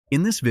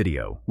In this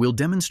video, we'll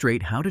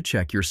demonstrate how to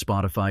check your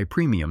Spotify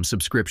Premium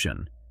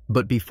subscription.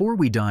 But before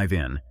we dive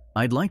in,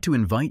 I'd like to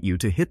invite you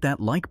to hit that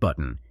like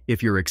button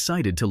if you're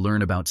excited to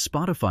learn about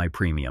Spotify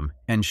Premium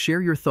and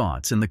share your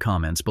thoughts in the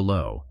comments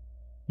below.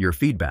 Your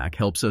feedback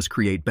helps us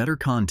create better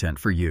content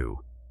for you.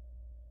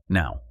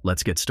 Now,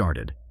 let's get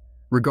started.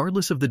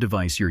 Regardless of the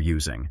device you're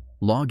using,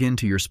 log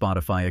into your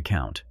Spotify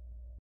account.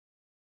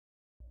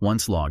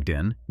 Once logged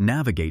in,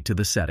 navigate to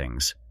the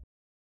settings.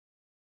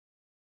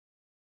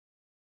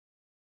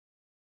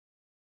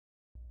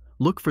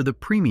 Look for the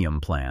Premium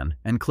plan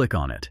and click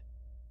on it.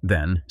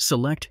 Then,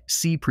 select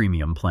See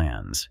Premium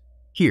Plans.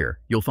 Here,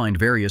 you'll find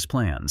various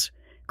plans.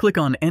 Click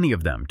on any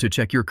of them to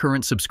check your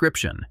current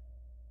subscription.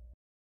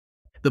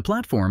 The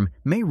platform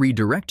may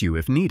redirect you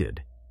if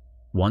needed.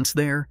 Once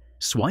there,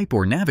 swipe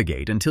or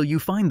navigate until you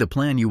find the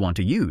plan you want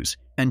to use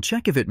and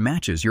check if it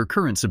matches your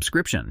current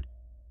subscription.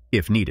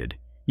 If needed,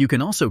 you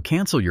can also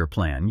cancel your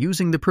plan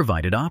using the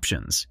provided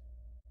options.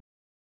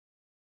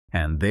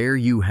 And there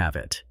you have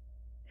it.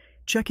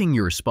 Checking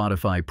your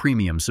Spotify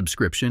Premium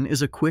subscription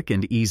is a quick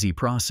and easy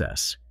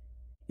process.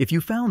 If you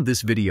found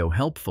this video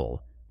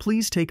helpful,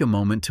 please take a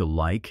moment to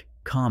like,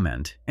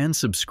 comment, and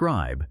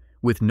subscribe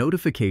with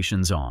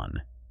notifications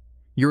on.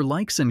 Your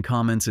likes and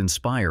comments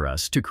inspire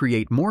us to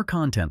create more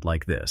content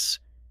like this,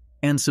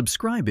 and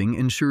subscribing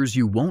ensures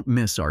you won't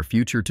miss our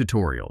future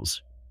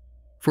tutorials.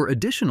 For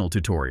additional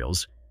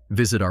tutorials,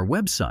 visit our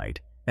website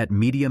at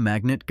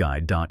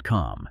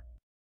MediaMagnetGuide.com.